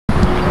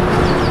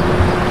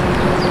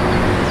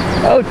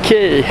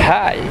Okay,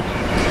 hi.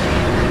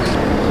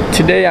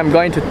 Today I'm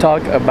going to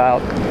talk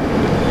about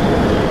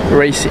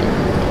racing.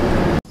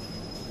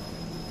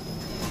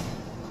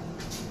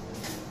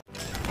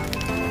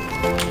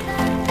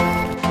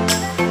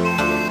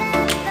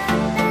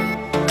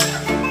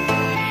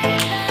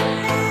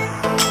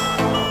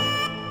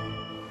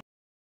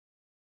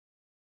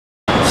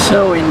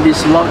 So in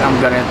this vlog I'm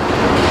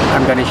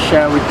gonna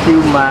share with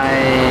you my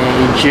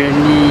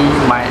journey,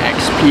 my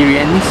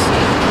experience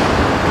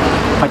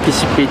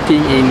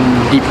participating in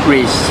deep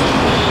race.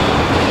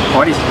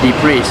 What is deep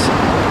race?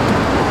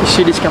 You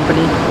see this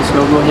company, this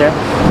logo here?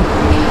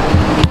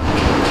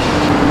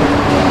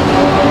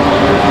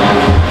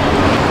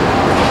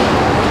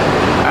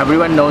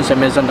 Everyone knows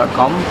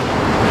Amazon.com,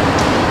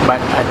 but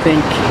I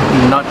think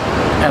not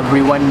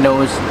everyone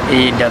knows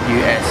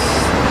AWS.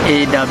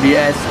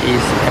 AWS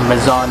is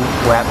Amazon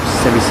Web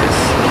Services.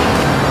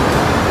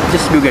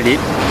 Just Google it,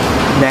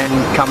 then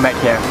come back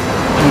here.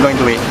 I'm going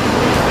to wait.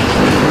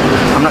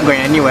 I'm not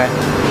going anywhere.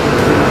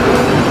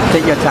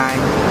 Take your time.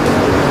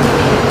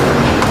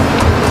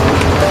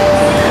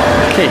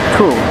 Okay,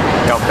 cool.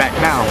 You're back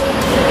now.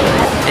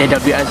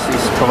 AWS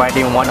is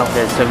providing one of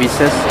the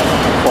services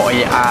for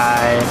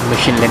AI,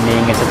 machine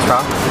learning,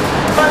 etc.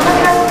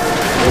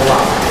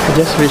 I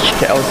just reached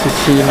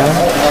KLCC now.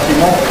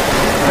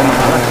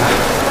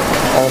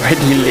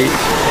 Already late.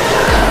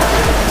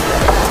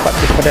 But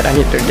before that I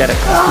need to get a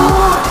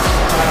coffee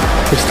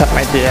to start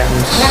my day.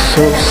 I'm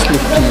so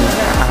sleepy.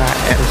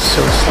 I am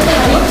so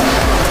sleepy.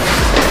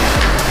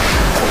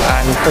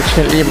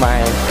 Unfortunately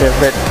my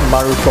favorite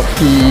baru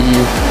coffee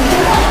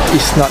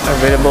is not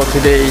available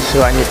today,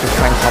 so I need to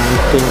find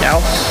something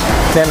else.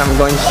 Then I'm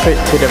going straight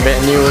to the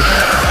venue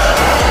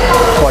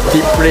for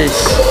deep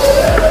race.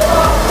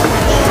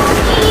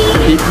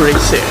 Deep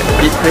racer.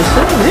 Deep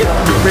racer? Is it?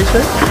 Deep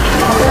racer?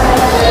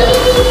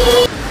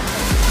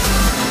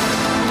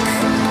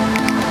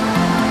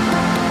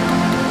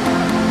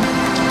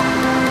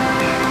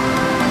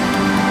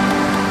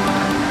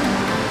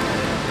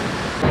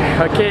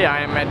 Okay, I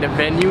am at the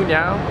venue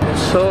now.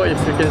 So if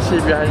you can see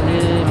behind me,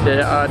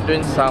 they are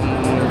doing some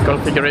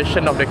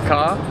configuration of the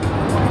car.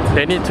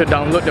 They need to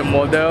download the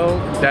model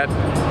that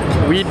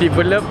we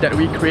developed, that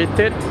we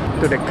created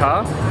to the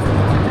car.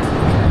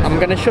 I'm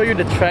gonna show you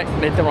the track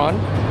later on.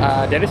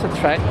 There is a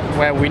track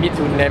where we need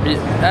to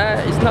navigate.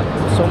 It's not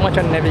so much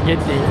on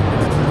navigating.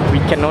 We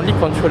can only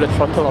control the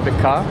throttle of the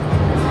car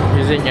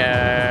using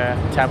a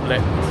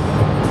tablet.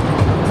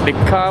 The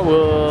car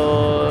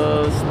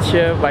will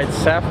steer by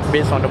itself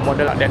based on the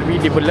model that we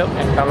developed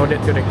and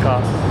downloaded to the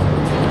car.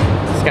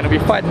 It's gonna be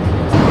fun.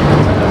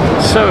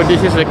 So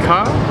this is the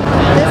car.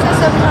 This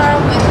is a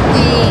car with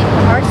the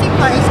RC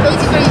car. It's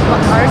basically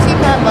an RC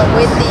car but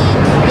with the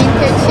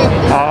vintage shape.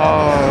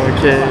 Oh,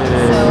 okay.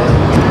 So,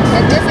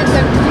 and this is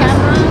a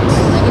camera,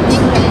 like a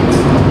big lens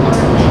or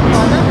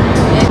column.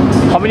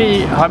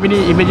 How many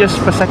images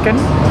per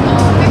second?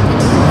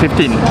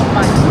 15. 15.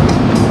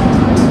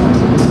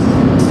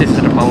 This is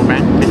the power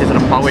bank. This is the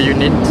power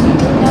unit. The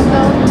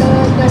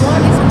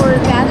one is for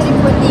battery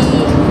for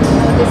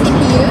the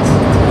CPUs,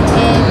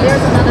 and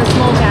there's another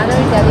small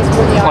battery that is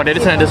for the RC. Oh, there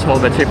is another small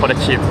battery for the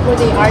chip. For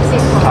the RC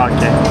car.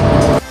 Okay.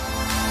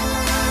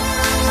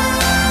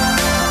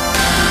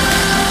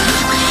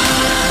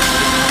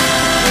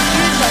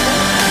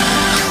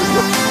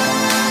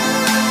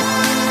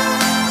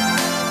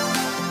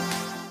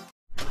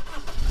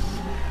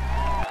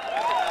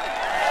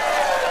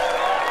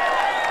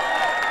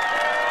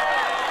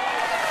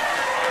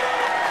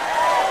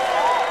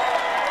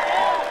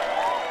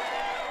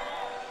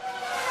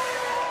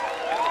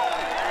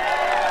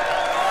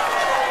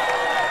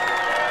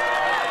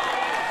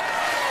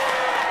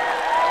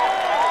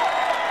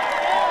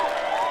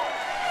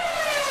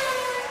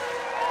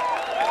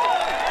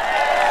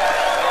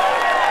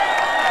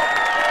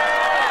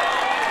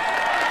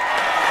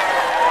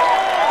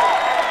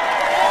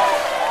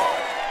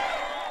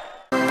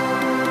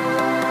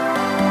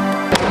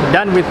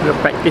 Done with the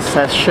practice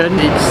session.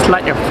 It's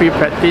like a free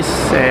practice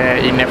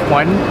in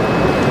F1.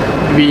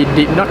 We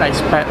did not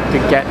expect to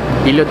get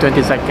below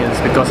 20 seconds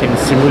because in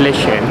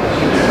simulation,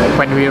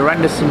 when we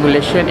run the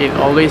simulation, it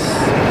always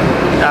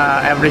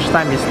average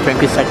time is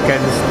 20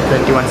 seconds,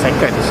 21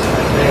 seconds.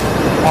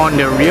 On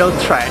the real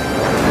track,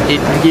 it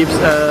gives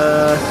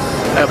us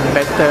a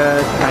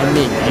better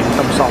timing in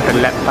terms of the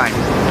lap time.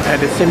 At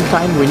the same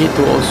time, we need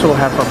to also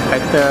have a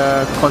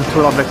better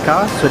control of the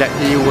car so that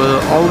it will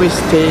always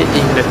stay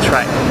in the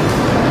track.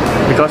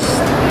 Because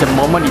the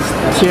moment it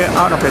steer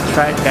out of the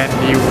track, then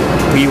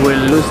we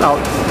will lose out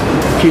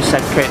a few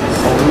seconds.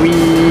 So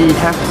we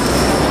have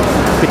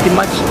pretty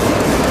much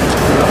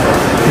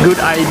good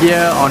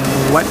idea on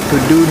what to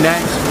do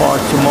next for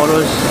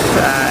tomorrow's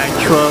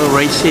actual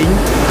racing.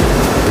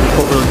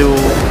 Hope we'll do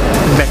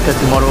better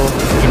tomorrow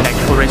in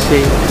actual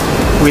racing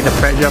with the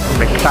pressure from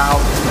the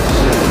crowd,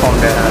 from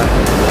the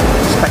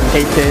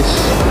spectators.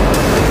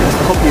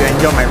 Hope you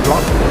enjoy my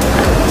vlog.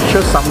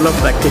 Show some love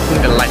by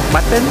clicking the like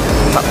button,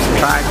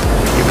 subscribe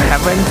if you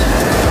haven't,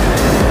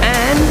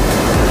 and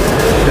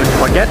don't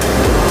forget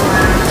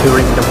to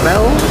ring the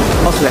bell,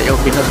 also that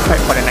you'll be notified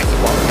for the next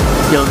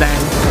vlog. Till then,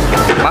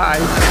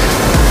 bye!